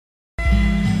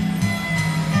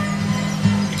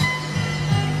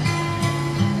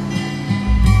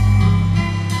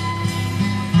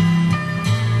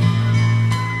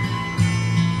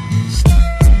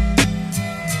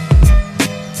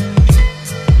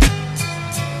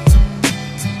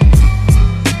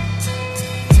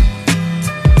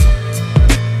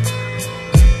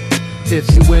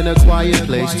If you in a quiet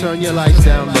place, turn your lights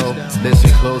down low.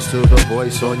 Listen close to the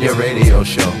voice on your radio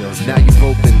show. Now you've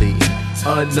openly,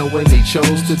 unknowingly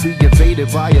chose to be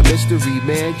invaded by a mystery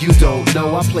man you don't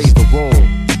know. I play the role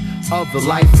of the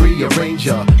life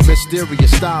rearranger,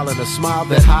 mysterious style and a smile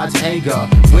that hides anger.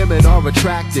 Women are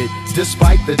attracted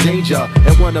despite the danger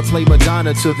and wanna play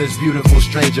Madonna to this beautiful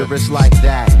stranger. It's like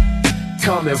that,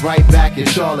 coming right back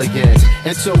at y'all again.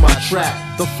 Into my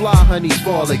trap, the fly honeys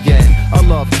fall again. A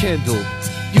love kindle,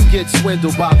 you get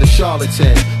swindled by the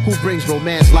charlatan who brings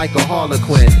romance like a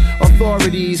harlequin.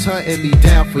 Authorities hunting me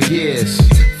down for years.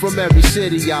 From every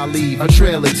city I leave, a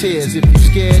trail of tears. If you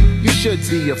scared, you should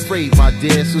be afraid, my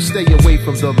dear. So stay away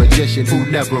from the magician who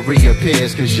never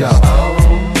reappears. Cause yo,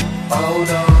 oh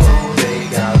no, they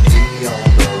got me on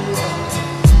the run,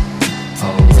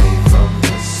 away from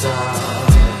the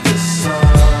sun, the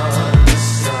sun, the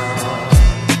sun.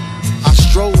 I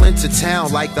stroll into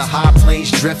town like the high plains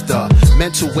drifter,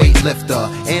 mental weightlifter,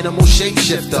 animal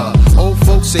shapeshifter. Old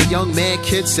folks say young man,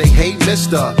 kids say hey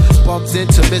mister. Bumped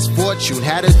into misfortune,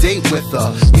 had a date with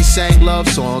her. We sang love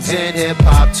songs and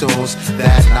hip-hop tunes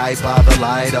that night by the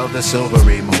light of the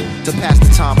silvery moon. To pass the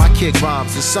time I kicked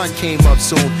rhymes, the sun came up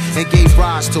soon and gave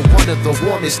rise to one of the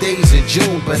warmest days in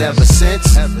June. But ever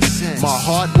since my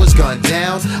heart was gunned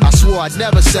down, I swore I'd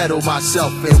never settle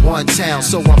myself in one town.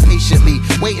 So I'm patiently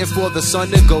waiting for the sun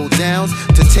to go down,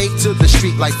 to take to the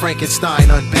street like Frankenstein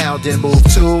unbound and move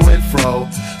to and fro,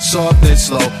 soft and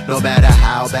slow. No matter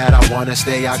how bad I wanna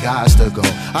stay, I got to go.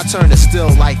 I turn a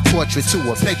still life portrait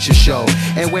to a picture show,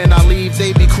 and when I leave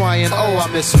they be crying, oh I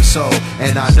miss him so.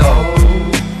 And I know,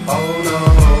 oh no,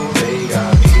 they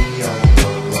got me on the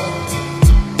run,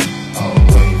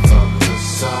 away from the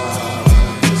sun,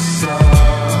 the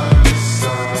sun, the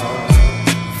sun.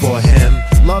 For him,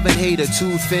 love and hate are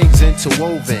two things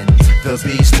interwoven. The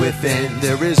beast within,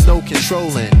 there is no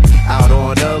controlling. Out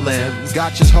on a limb,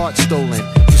 got your heart stolen.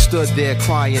 You stood there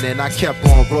crying and I kept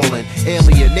on rolling.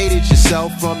 Alienated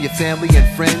yourself from your family and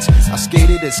friends. I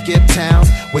skated and skipped town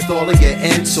with all of your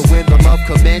ends. So when the love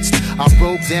commenced, I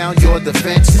broke down your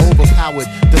defense. Overpowered,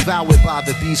 devoured by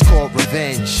the beast called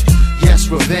revenge. Yes,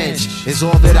 revenge is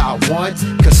all that I want,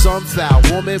 cause some foul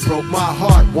woman broke my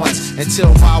heart once.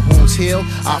 Until my wounds heal,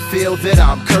 I feel that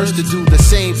I'm cursed to do the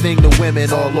same thing to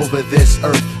women all over this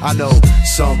earth. I know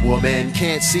some women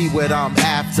can't see what I'm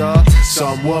after.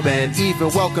 Some women even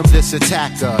welcome this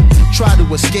attacker. Try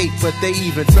to escape, but they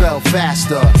even fell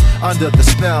faster under the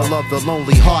spell of the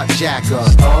lonely heart jacker.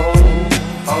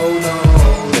 Oh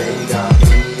no, they got